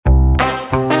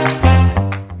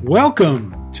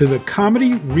Welcome to the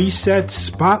Comedy Reset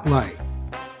Spotlight.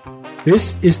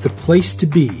 This is the place to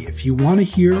be if you want to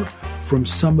hear from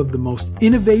some of the most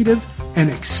innovative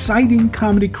and exciting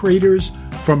comedy creators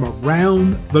from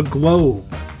around the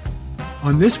globe.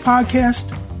 On this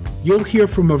podcast, you'll hear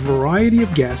from a variety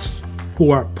of guests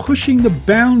who are pushing the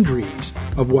boundaries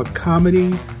of what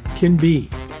comedy can be.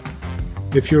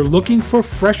 If you're looking for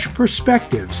fresh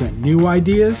perspectives and new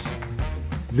ideas,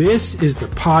 this is the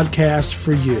podcast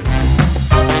for you.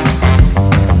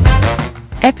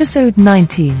 Episode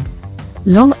 19.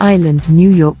 Long Island, New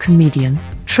York comedian,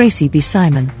 Tracey B.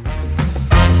 Simon.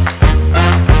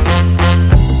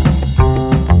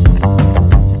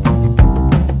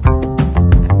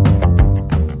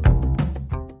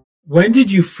 When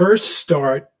did you first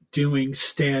start doing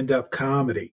stand-up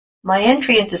comedy? My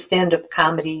entry into stand-up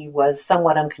comedy was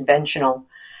somewhat unconventional.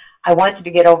 I wanted to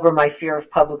get over my fear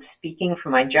of public speaking for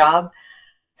my job.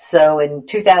 So in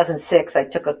 2006, I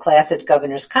took a class at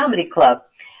Governor's Comedy Club,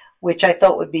 which I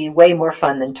thought would be way more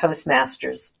fun than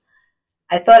Toastmasters.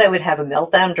 I thought I would have a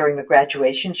meltdown during the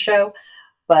graduation show,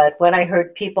 but when I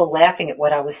heard people laughing at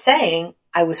what I was saying,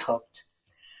 I was hooked.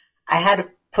 I had to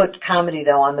put comedy,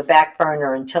 though, on the back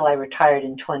burner until I retired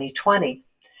in 2020.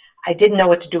 I didn't know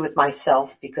what to do with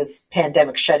myself because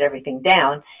pandemic shut everything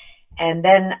down. And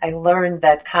then I learned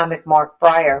that comic Mark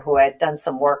Breyer, who I had done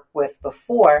some work with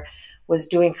before, was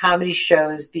doing comedy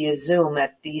shows via Zoom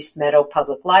at the East Meadow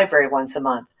Public Library once a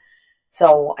month.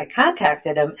 So I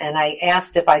contacted him and I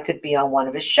asked if I could be on one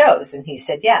of his shows, and he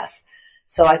said yes.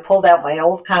 So I pulled out my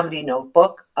old comedy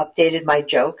notebook, updated my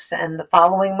jokes, and the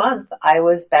following month I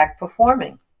was back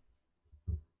performing.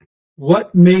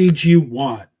 What made you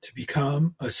want to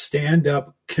become a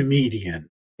stand-up comedian?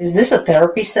 Is this a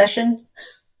therapy session?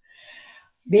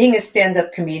 Being a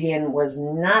stand-up comedian was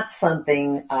not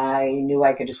something I knew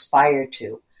I could aspire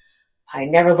to. I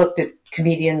never looked at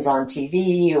comedians on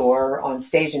TV or on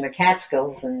stage in the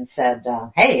Catskills and said,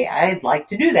 hey, I'd like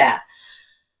to do that.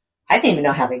 I didn't even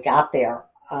know how they got there.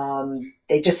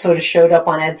 They just sort of showed up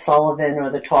on Ed Sullivan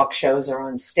or the talk shows or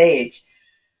on stage.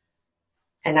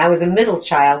 And I was a middle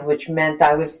child, which meant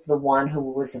I was the one who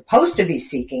was supposed to be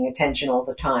seeking attention all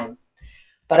the time.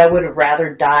 But I would have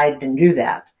rather died than do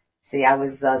that. See, I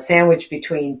was sandwiched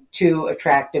between two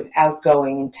attractive,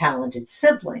 outgoing, and talented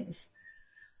siblings.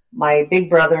 My big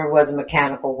brother was a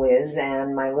mechanical whiz,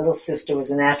 and my little sister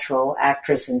was a natural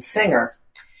actress and singer.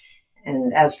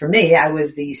 And as for me, I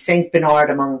was the Saint Bernard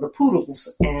among the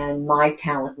poodles, and my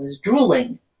talent was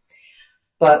drooling.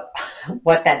 But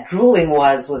what that drooling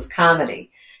was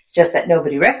comedy. It's just that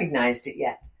nobody recognized it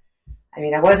yet. I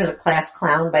mean, I wasn't a class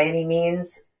clown by any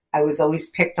means. I was always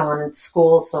picked on at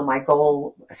school, so my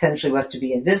goal essentially was to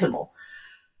be invisible.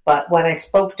 But when I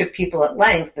spoke to people at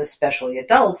length, especially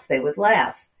adults, they would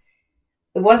laugh.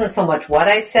 It wasn't so much what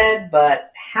I said,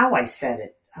 but how I said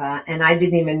it. And I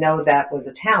didn't even know that was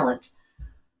a talent.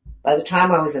 By the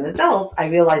time I was an adult, I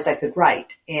realized I could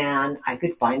write, and I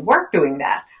could find work doing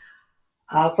that.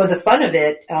 For the fun of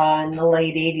it, in the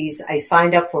late 80s, I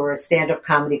signed up for a stand-up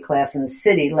comedy class in the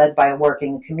city led by a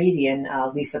working comedian,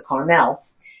 Lisa Carmel.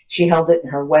 She held it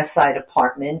in her West Side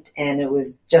apartment, and it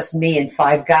was just me and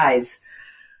 5 guys.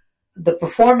 The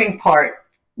performing part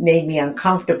made me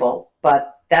uncomfortable,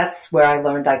 but that's where I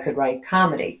learned I could write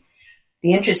comedy.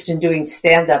 The interest in doing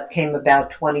stand-up came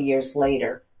about 20 years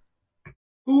later.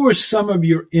 Who were some of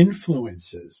your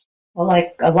influences? Well,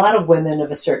 like a lot of women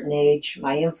of a certain age,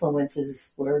 my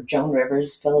influences were Joan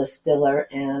Rivers, Phyllis Diller,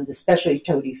 and especially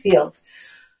Toady Fields,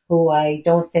 who I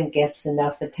don't think gets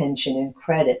enough attention and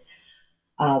credit.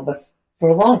 But for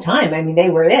a long time, I mean,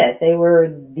 they were it. They were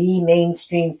the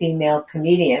mainstream female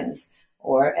comedians,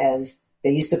 or as they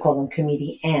used to call them,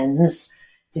 comedians,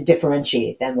 to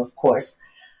differentiate them, of course.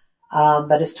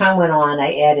 But as time went on,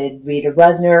 I added Rita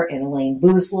Rudner and Elaine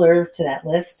Boozler to that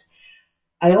list.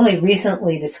 I only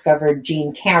recently discovered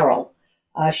Jean Carroll.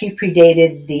 She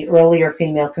predated the earlier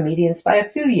female comedians by a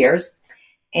few years,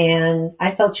 and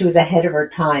I felt she was ahead of her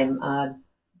time,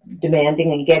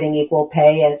 demanding and getting equal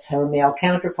pay as her male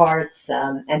counterparts,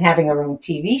 and having her own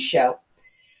TV show.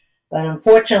 But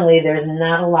unfortunately, there's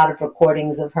not a lot of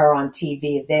recordings of her on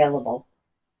TV available.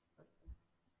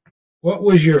 What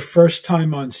was your first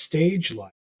time on stage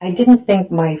like? I didn't think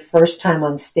my first time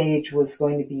on stage was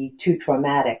going to be too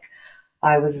traumatic.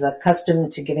 I was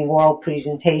accustomed to giving oral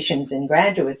presentations in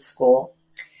graduate school,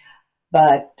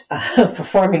 but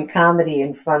performing comedy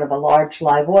in front of a large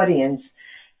live audience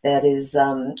that is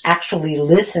actually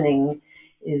listening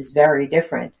is very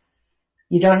different.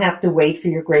 You don't have to wait for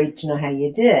your grade to know how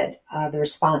you did. The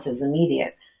response is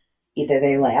immediate. Either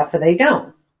they laugh or they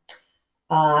don't.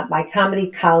 My comedy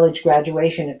college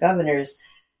graduation at Governor's,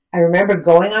 I remember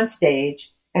going on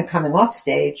stage and coming off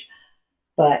stage,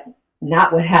 but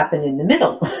not what happened in the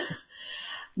middle.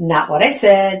 Not what I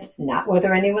said, not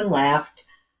whether anyone laughed.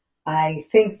 I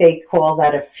think they call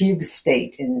that a fugue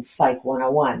state in Psych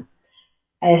 101.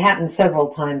 It happened several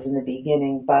times in the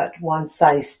beginning, but once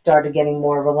I started getting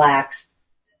more relaxed,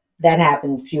 that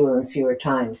happened fewer and fewer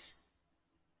times.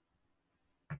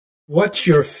 What's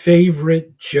your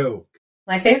favorite joke?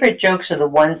 My favorite jokes are the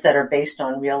ones that are based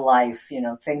on real life,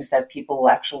 things that people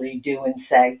actually do and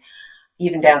say,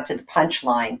 even down to the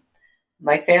punchline.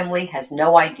 My family has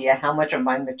no idea how much of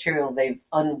my material they've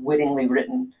unwittingly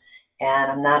written,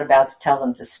 and I'm not about to tell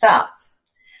them to stop.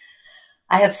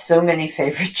 I have so many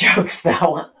favorite jokes,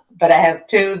 though, but I have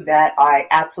two that I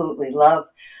absolutely love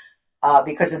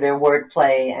because of their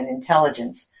wordplay and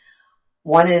intelligence.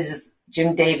 One is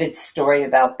Jim David's story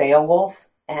about Beowulf,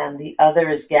 and the other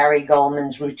is Gary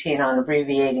Goldman's routine on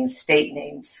abbreviating state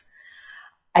names.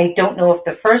 I don't know if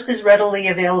the first is readily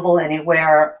available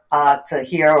anywhere to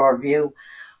hear or view,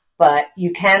 but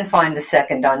you can find the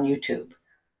second on YouTube.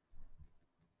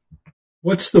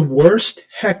 What's the worst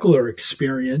heckler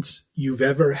experience you've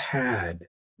ever had?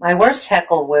 My worst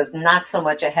heckle was not so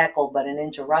much a heckle, but an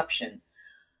interruption.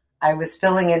 I was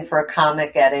filling in for a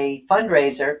comic at a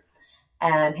fundraiser,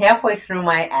 and halfway through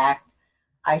my act,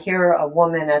 I hear a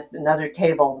woman at another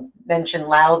table mention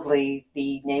loudly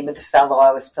the name of the fellow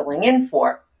I was filling in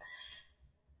for.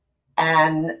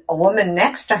 And a woman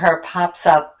next to her pops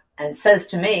up and says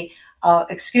to me,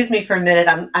 excuse me for a minute,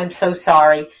 I'm so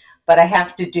sorry, but I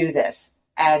have to do this.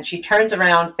 And she turns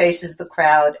around, faces the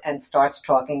crowd, and starts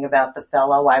talking about the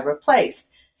fellow I replaced,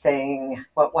 saying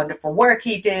what wonderful work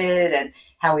he did and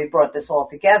how he brought this all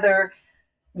together,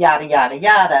 yada, yada,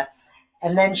 yada.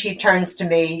 And then she turns to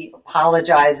me,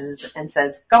 apologizes, and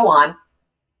says, go on.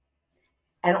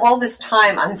 And all this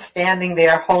time, I'm standing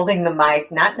there holding the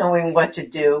mic, not knowing what to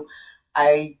do.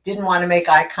 I didn't want to make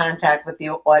eye contact with the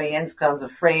audience because I was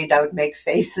afraid I would make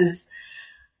faces.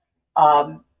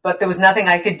 But there was nothing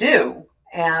I could do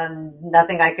and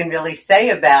nothing I can really say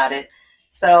about it.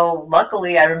 So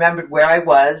luckily, I remembered where I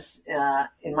was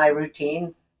in my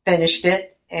routine, finished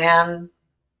it, and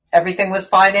everything was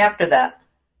fine after that.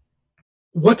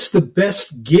 What's the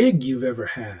best gig you've ever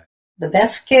had? The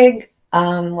best gig?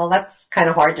 Well, that's kind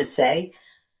of hard to say.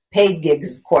 Paid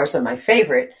gigs, of course, are my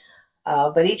favorite,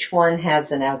 but each one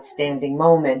has an outstanding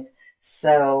moment.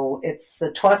 So it's a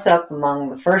toss-up among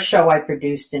the first show I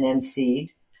produced and emceed,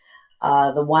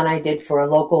 the one I did for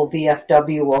a local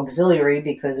VFW auxiliary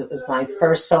because it was my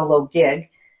first solo gig,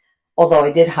 although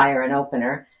I did hire an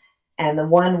opener, and the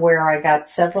one where I got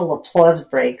several applause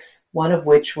breaks, one of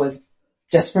which was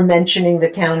just for mentioning the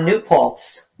town New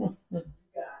Paltz.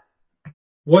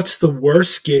 What's the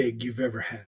worst gig you've ever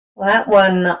had? Well, that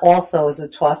one also is a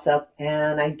toss-up,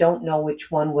 and I don't know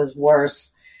which one was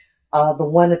worse. The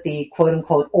one at the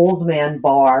quote-unquote old man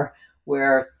bar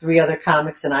where 3 other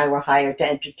comics and I were hired to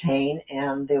entertain,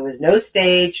 and there was no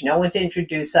stage, no one to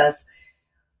introduce us.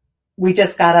 We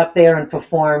just got up there and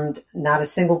performed. Not a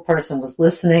single person was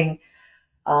listening.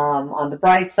 On the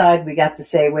bright side, we got to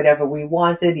say whatever we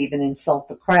wanted, even insult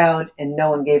the crowd, and no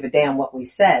one gave a damn what we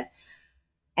said.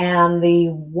 And the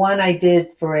one I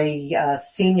did for a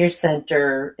senior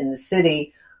center in the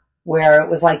city where it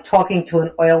was like talking to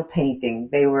an oil painting.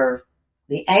 They were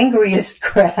the angriest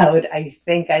crowd I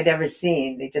think I'd ever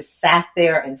seen. They just sat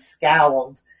there and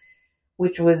scowled,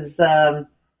 which was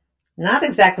not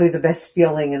exactly the best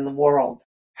feeling in the world.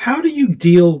 How do you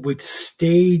deal with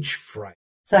stage fright?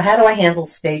 So how do I handle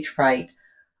stage fright?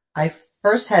 I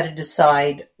first had to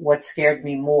decide what scared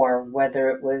me more, whether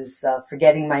it was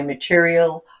forgetting my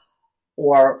material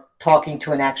or talking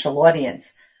to an actual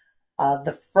audience.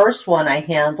 The first one I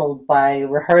handled by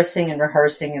rehearsing and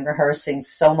rehearsing and rehearsing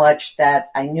so much that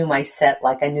I knew my set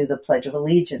like I knew the Pledge of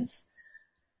Allegiance.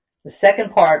 The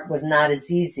second part was not as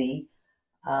easy,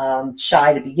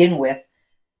 shy to begin with,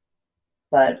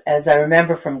 but as I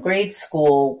remember from grade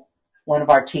school, one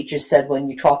of our teachers said when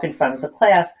you talk in front of the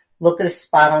class, look at a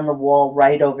spot on the wall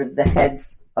right over the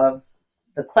heads of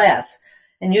the class.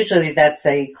 And usually that's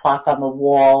a clock on the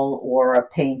wall or a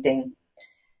painting.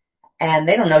 And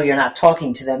they don't know you're not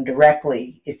talking to them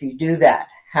directly if you do that.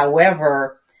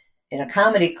 However, in a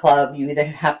comedy club, you either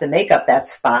have to make up that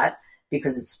spot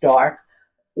because it's dark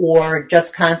or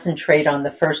just concentrate on the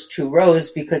first 2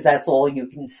 rows because that's all you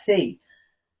can see.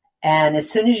 And as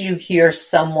soon as you hear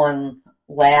someone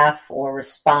laugh or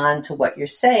respond to what you're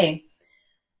saying,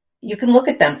 you can look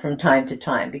at them from time to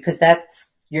time because that's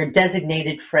your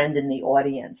designated friend in the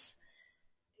audience.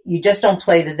 You just don't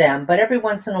play to them, but every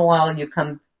once in a while you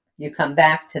you come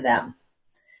back to them.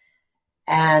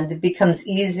 And it becomes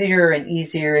easier and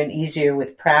easier and easier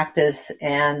with practice.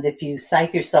 And if you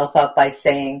psych yourself up by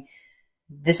saying,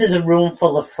 this is a room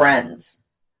full of friends.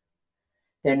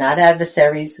 They're not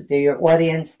adversaries. They're your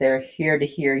audience. They're here to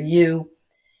hear you.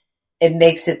 It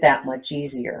makes it that much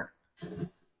easier.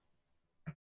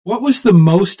 What was the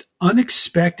most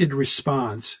unexpected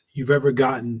response you've ever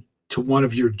gotten to one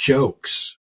of your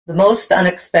jokes? The most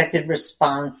unexpected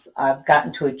response I've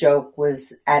gotten to a joke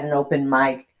was at an open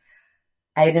mic.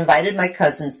 I had invited my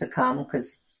cousins to come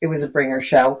because it was a bringer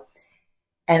show.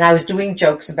 And I was doing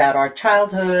jokes about our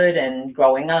childhood and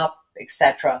growing up,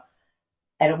 etc.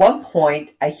 And at one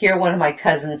point, I hear one of my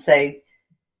cousins say,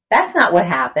 "That's not what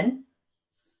happened."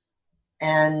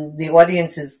 And the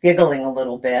audience is giggling a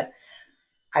little bit.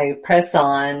 I press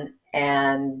on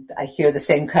and I hear the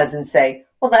same cousin say,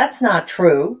 "Well, that's not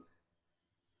true."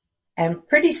 And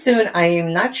pretty soon, I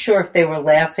am not sure if they were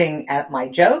laughing at my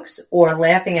jokes or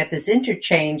laughing at this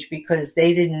interchange because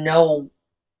they didn't know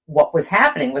what was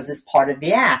happening. Was this part of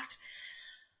the act?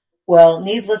 Well,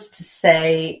 needless to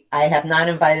say, I have not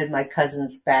invited my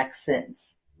cousins back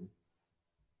since.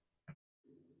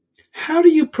 How do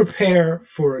you prepare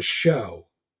for a show?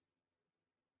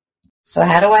 So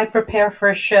how do I prepare for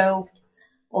a show?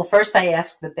 Well, first I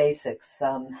ask the basics.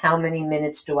 How many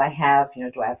minutes do I have?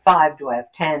 Do I have 5? Do I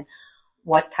have 10?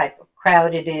 What type of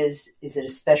crowd it is? Is it a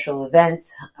special event?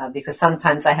 Because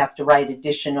sometimes I have to write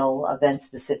additional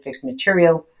event-specific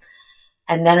material.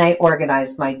 And then I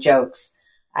organize my jokes.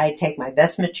 I take my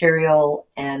best material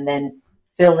and then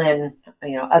fill in,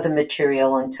 other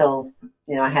material until,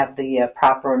 I have the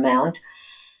proper amount.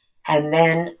 And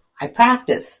then I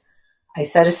practice. I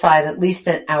set aside at least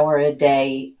an hour a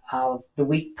day of the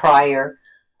week prior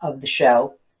of the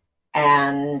show,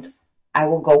 and I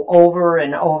will go over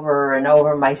and over and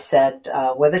over my set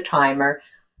with a timer,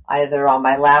 either on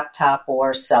my laptop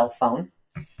or cell phone.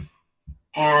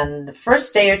 And the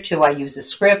first day or two, I use a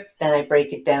script, then I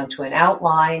break it down to an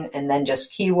outline, and then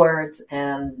just keywords,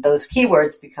 and those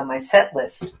keywords become my set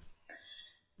list.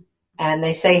 And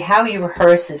they say how you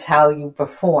rehearse is how you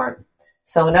perform.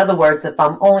 So in other words, if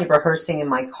I'm only rehearsing in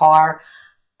my car,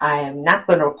 I am not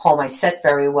going to recall my set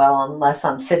very well unless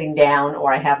I'm sitting down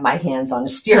or I have my hands on a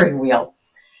steering wheel.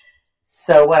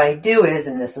 So what I do is,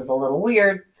 and this is a little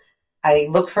weird, I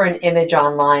look for an image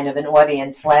online of an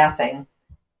audience laughing,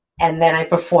 and then I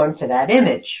perform to that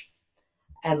image.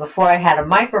 And before I had a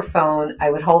microphone, I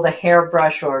would hold a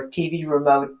hairbrush or TV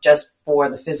remote just for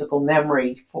the physical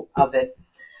memory of it.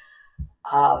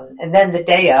 And then the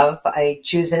day of, I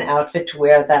choose an outfit to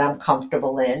wear that I'm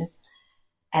comfortable in.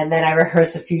 And then I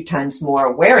rehearse a few times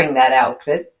more wearing that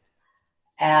outfit.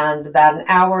 And about an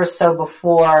hour or so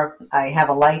before, I have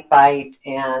a light bite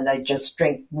and I just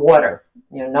drink water.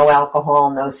 No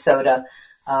alcohol, no soda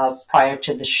prior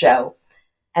to the show.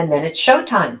 And then it's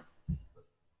showtime.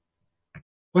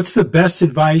 What's the best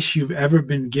advice you've ever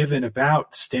been given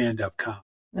about stand-up comedy?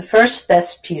 The first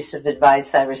best piece of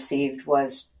advice I received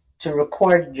was to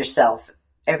record yourself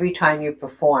every time you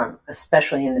perform,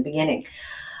 especially in the beginning.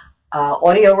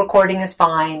 Audio recording is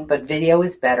fine, but video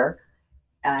is better.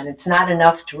 And it's not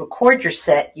enough to record your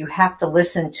set. You have to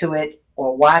listen to it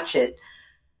or watch it,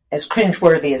 as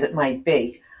cringeworthy as it might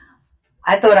be.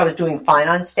 I thought I was doing fine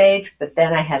on stage, but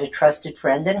then I had a trusted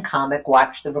friend and comic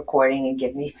watch the recording and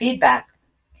give me feedback.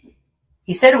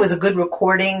 He said it was a good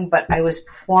recording, but I was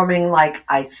performing like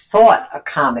I thought a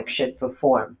comic should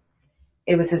perform.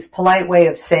 It was his polite way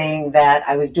of saying that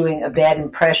I was doing a bad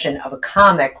impression of a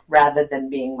comic rather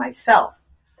than being myself.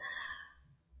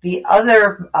 The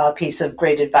other piece of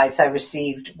great advice I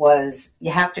received was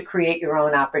you have to create your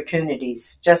own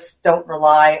opportunities. Just don't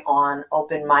rely on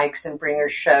open mics and bringer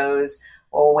shows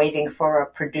or waiting for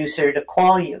a producer to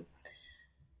call you.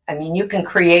 I mean, you can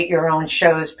create your own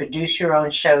shows, produce your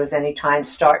own shows anytime,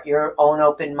 start your own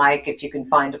open mic if you can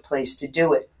find a place to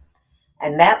do it.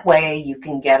 And that way you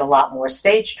can get a lot more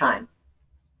stage time.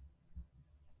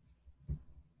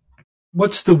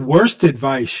 What's the worst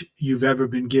advice you've ever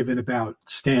been given about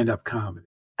stand-up comedy?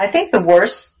 I think the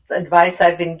worst advice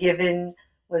I've been given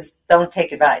was don't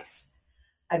take advice.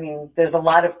 I mean, there's a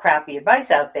lot of crappy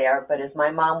advice out there, but as my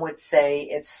mom would say,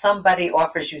 if somebody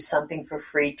offers you something for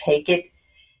free, take it.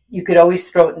 You could always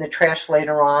throw it in the trash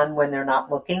later on when they're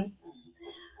not looking.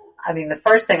 I mean, the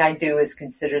first thing I do is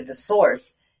consider the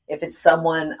source. If it's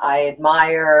someone I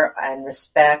admire and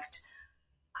respect,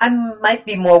 I might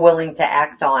be more willing to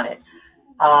act on it.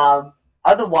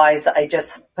 Otherwise, I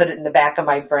just put it in the back of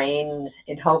my brain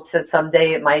in hopes that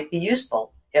someday it might be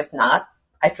useful. If not,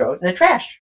 I throw it in the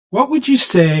trash. What would you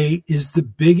say is the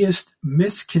biggest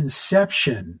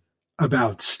misconception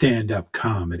about stand-up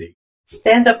comedy?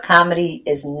 Stand-up comedy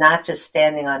is not just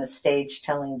standing on a stage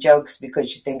telling jokes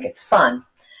because you think it's fun.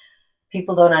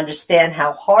 People don't understand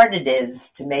how hard it is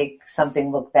to make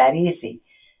something look that easy.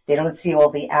 They don't see all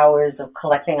the hours of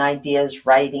collecting ideas,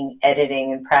 writing,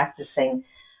 editing, and practicing.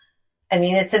 I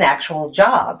mean, it's an actual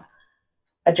job.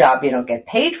 A job you don't get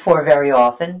paid for very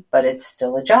often, but it's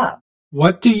still a job.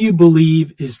 What do you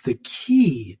believe is the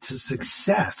key to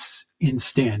success in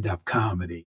stand-up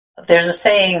comedy? There's a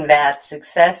saying that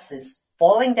success is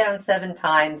falling down 7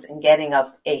 times and getting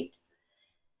up 8.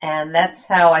 And that's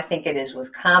how I think it is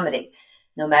with comedy.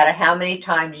 No matter how many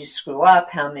times you screw up,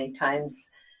 how many times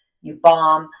you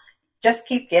bomb, just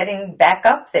keep getting back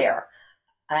up there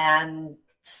and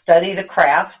study the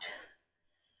craft,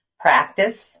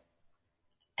 practice.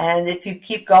 And if you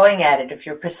keep going at it, if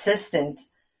you're persistent,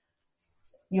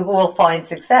 you will find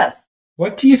success.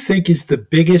 What do you think is the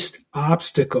biggest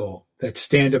obstacle that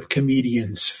stand-up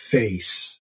comedians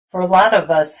face? For a lot of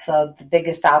us, the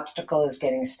biggest obstacle is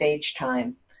getting stage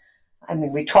time. I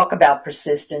mean, we talk about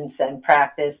persistence and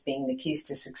practice being the keys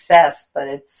to success, but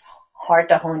it's hard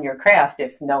to hone your craft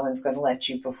if no one's going to let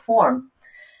you perform.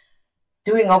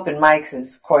 Doing open mics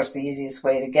is, of course, the easiest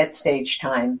way to get stage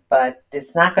time, but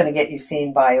it's not going to get you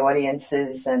seen by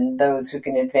audiences and those who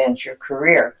can advance your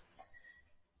career.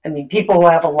 I mean, people who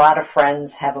have a lot of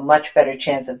friends have a much better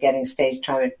chance of getting stage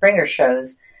time at bringer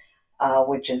shows,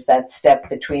 which is that step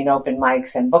between open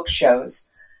mics and book shows.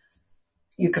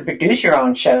 You could produce your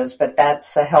own shows, but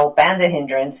that's a help and a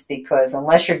hindrance because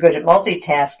unless you're good at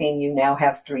multitasking, you now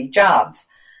have 3 jobs.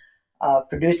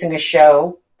 Producing a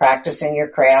show, practicing your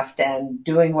craft, and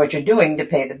doing what you're doing to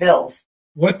pay the bills.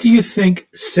 What do you think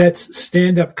sets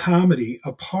stand-up comedy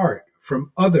apart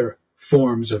from other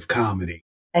forms of comedy?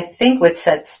 I think what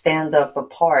sets stand-up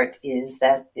apart is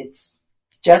that it's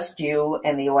just you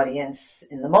and the audience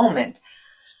in the moment.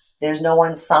 There's no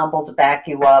ensemble to back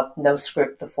you up, no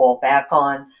script to fall back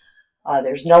on.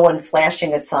 There's no one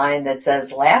flashing a sign that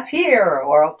says, laugh here,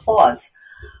 or applause.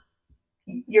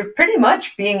 You're pretty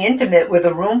much being intimate with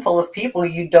a room full of people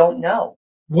you don't know.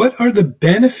 What are the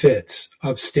benefits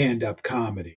of stand-up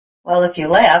comedy? Well, if you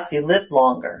laugh, you live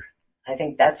longer. I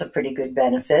think that's a pretty good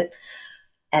benefit.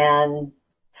 And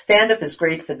stand-up is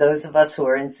great for those of us who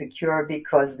are insecure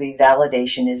because the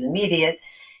validation is immediate,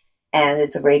 and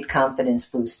it's a great confidence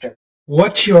booster.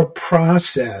 What's your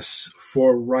process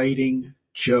for writing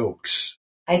jokes?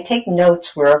 I take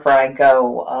notes wherever I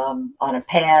go, on a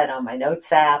pad, on my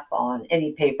notes app, on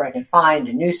any paper I can find,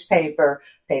 a newspaper,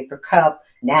 paper cup,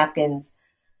 napkins.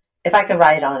 If I can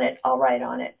write on it, I'll write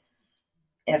on it.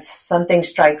 If something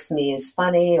strikes me as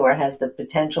funny or has the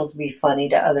potential to be funny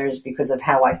to others because of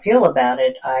how I feel about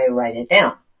it, I write it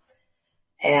down.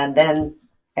 And then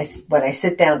when I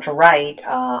sit down to write,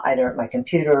 either at my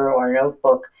computer or a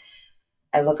notebook,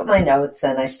 I look at my notes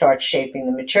and I start shaping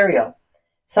the material.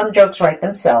 Some jokes write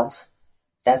themselves.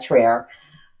 That's rare.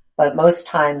 But most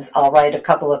times I'll write a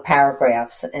couple of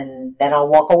paragraphs and then I'll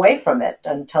walk away from it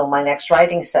until my next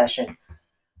writing session.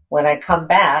 When I come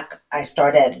back, I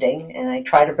start editing and I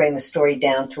try to bring the story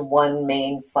down to one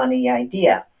main funny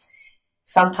idea.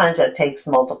 Sometimes that takes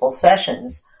multiple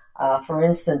sessions. For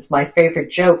instance, my favorite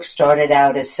joke started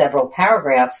out as several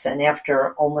paragraphs, and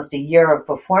after almost a year of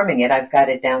performing it, I've got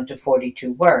it down to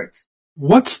 42 words.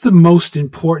 What's the most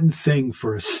important thing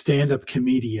for a stand-up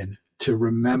comedian to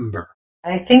remember?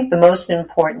 I think the most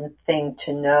important thing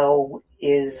to know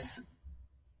is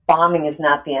bombing is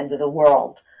not the end of the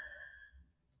world.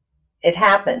 It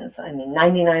happens. I mean,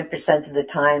 99% of the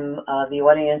time, the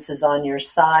audience is on your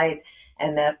side,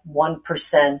 and that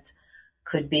 1%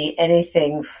 could be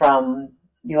anything from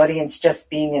the audience just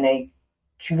being in a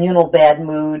communal bad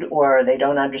mood, or they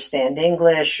don't understand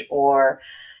English, or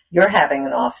you're having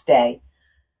an off day.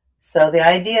 So the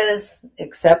idea is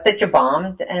accept that you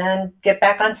bombed and get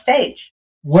back on stage.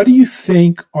 What do you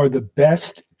think are the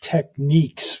best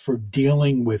techniques for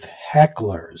dealing with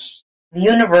hecklers? The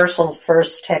universal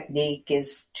first technique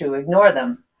is to ignore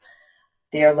them.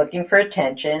 They're looking for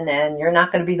attention, and you're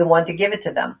not going to be the one to give it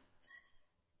to them.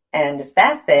 And if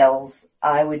that fails,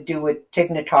 I would do what Tig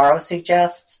Notaro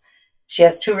suggests. She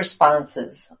has 2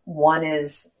 responses. One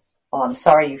is, oh, I'm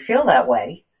sorry you feel that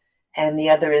way. And the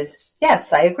other is,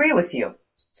 yes, I agree with you.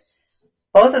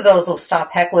 Both of those will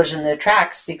stop hecklers in their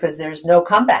tracks because there's no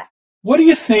comeback. What do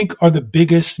you think are the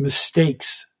biggest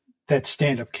mistakes that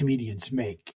stand-up comedians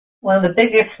make? One of the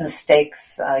biggest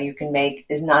mistakes you can make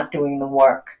is not doing the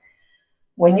work.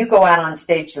 When you go out on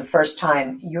stage the first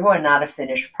time, you are not a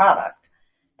finished product.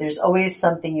 There's always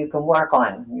something you can work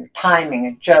on, your timing,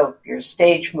 a joke, your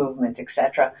stage movement,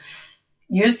 etc.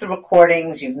 Use the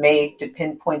recordings you've made to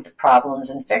pinpoint the problems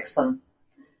and fix them.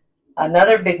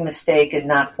 Another big mistake is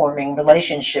not forming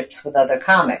relationships with other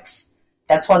comics.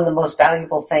 That's one of the most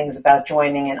valuable things about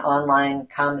joining an online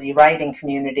comedy writing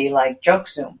community like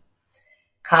JokeZoom.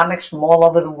 Comics from all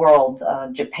over the world,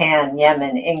 Japan,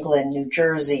 Yemen, England, New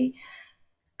Jersey,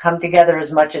 come together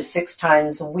as much as 6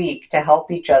 times a week to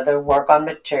help each other work on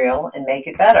material and make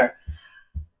it better.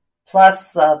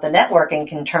 Plus, the networking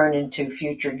can turn into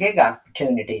future gig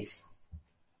opportunities.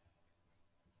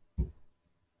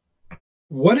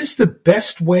 What is the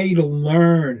best way to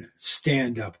learn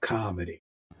stand-up comedy?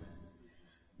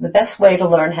 The best way to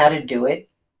learn how to do it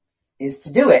is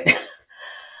to do it.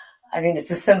 I mean,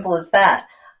 it's as simple as that.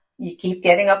 You keep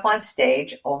getting up on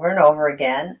stage over and over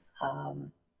again.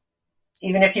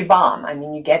 Even if you bomb,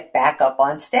 you get back up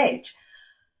on stage.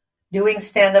 Doing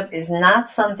stand-up is not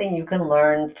something you can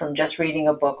learn from just reading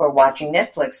a book or watching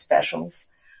Netflix specials.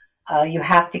 You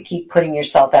have to keep putting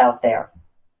yourself out there.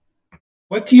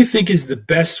 What do you think is the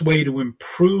best way to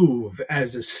improve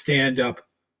as a stand-up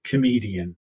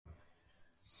comedian?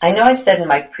 I know I said in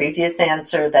my previous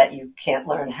answer that you can't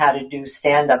learn how to do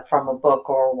stand-up from a book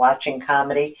or watching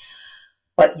comedy,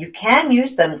 but you can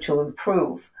use them to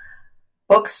improve.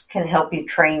 Books can help you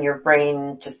train your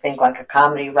brain to think like a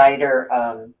comedy writer,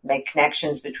 make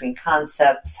connections between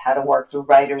concepts, how to work through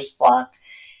writer's block.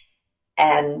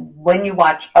 And when you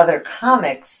watch other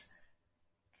comics,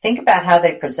 think about how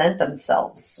they present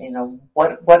themselves.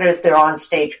 What is their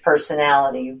on-stage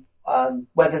personality,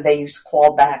 whether they use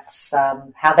callbacks,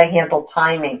 how they handle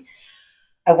timing.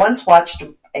 I once watched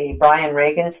a Brian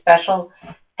Regan special,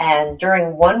 and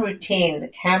during one routine, the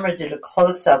camera did a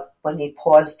close-up when he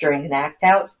paused during an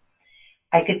act-out.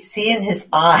 I could see in his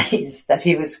eyes that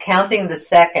he was counting the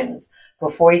seconds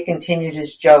before he continued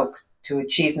his joke to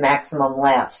achieve maximum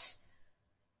laughs.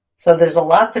 So there's a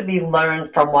lot to be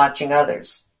learned from watching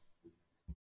others.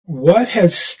 What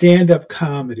has stand-up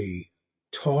comedy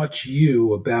taught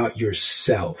you about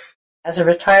yourself? As a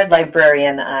retired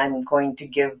librarian, I'm going to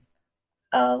give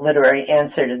a literary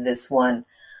answer to this one.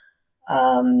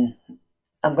 I'm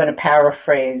going to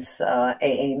paraphrase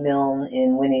A.A. Milne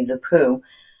in Winnie the Pooh.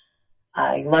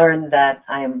 I learned that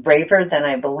I am braver than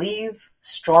I believe,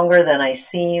 stronger than I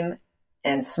seem,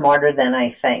 and smarter than I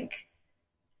think.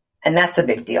 And that's a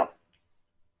big deal.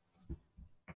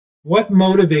 What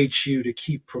motivates you to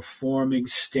keep performing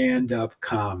stand-up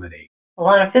comedy? Well,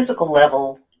 on a physical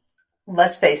level,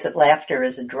 let's face it, laughter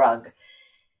is a drug.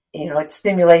 It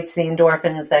stimulates the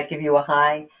endorphins that give you a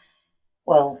high.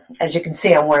 Well, as you can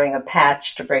see, I'm wearing a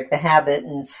patch to break the habit,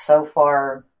 and so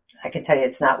far, I can tell you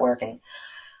it's not working.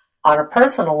 On a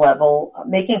personal level,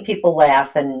 making people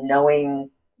laugh and knowing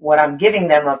what I'm giving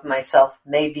them of myself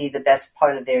may be the best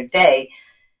part of their day.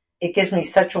 It gives me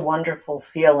such a wonderful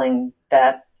feeling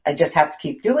that I just have to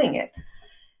keep doing it.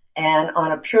 And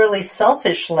on a purely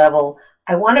selfish level,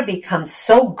 I want to become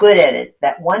so good at it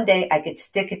that one day I could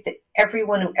stick it to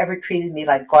everyone who ever treated me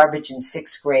like garbage in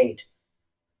 6th grade.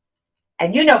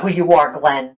 And you know who you are,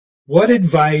 Glenn. What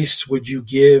advice would you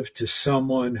give to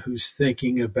someone who's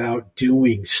thinking about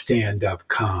doing stand-up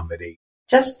comedy?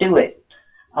 Just do it,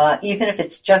 even if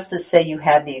it's just to say you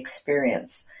had the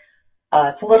experience.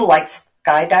 It's a little like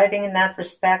skydiving in that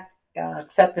respect.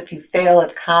 Except if you fail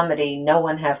at comedy, no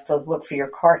one has to look for your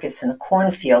carcass in a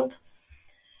cornfield.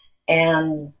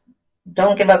 And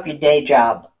don't give up your day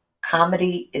job.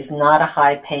 Comedy is not a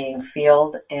high-paying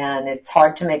field, and it's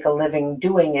hard to make a living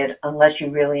doing it unless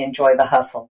you really enjoy the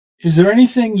hustle. Is there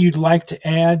anything you'd like to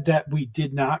add that we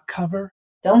did not cover?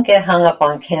 Don't get hung up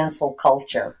on cancel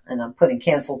culture, and I'm putting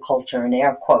cancel culture in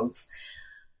air quotes.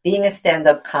 Being a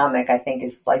stand-up comic, I think,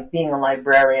 is like being a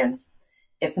librarian.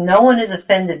 If no one is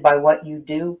offended by what you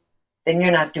do, then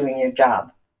you're not doing your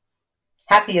job.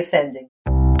 Happy offending.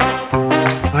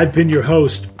 I've been your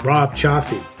host, Rob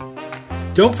Chaffee.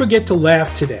 Don't forget to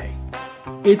laugh today.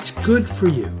 It's good for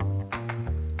you.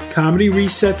 Comedy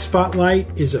Reset Spotlight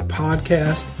is a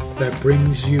podcast that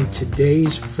brings you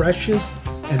today's freshest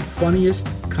and funniest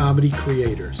comedy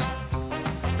creators.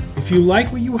 If you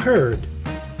like what you heard,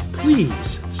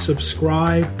 please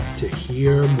subscribe to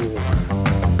hear more.